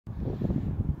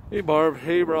Hey Barb,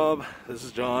 hey Rob, this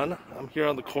is John. I'm here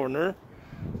on the corner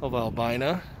of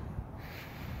Albina.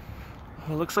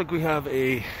 It looks like we have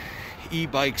a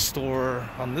e-bike store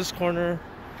on this corner,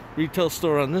 retail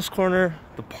store on this corner.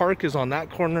 The park is on that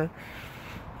corner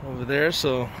over there,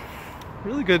 so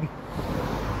really good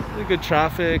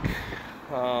traffic.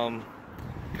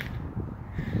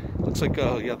 Looks like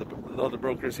yeah, the other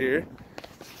brokers here.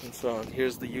 And so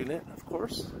here's the unit, of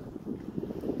course.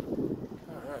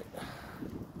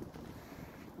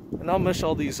 And I'll mesh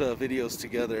all these videos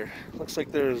together. Looks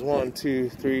like there's 1, 2,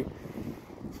 3,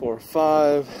 4,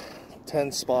 5,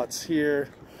 10 spots here.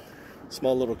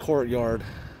 Small little courtyard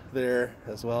there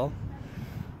as well.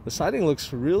 The siding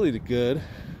looks really good.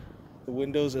 The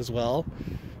windows as well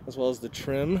as the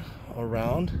trim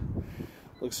around.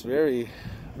 Looks very,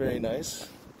 very nice.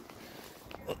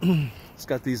 It's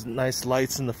got these nice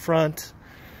lights in the front.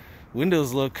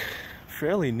 Windows look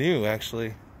fairly new,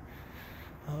 actually.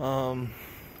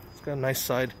 It's got a nice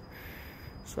side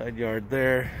yard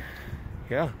there.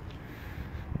 Yeah.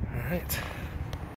 All right.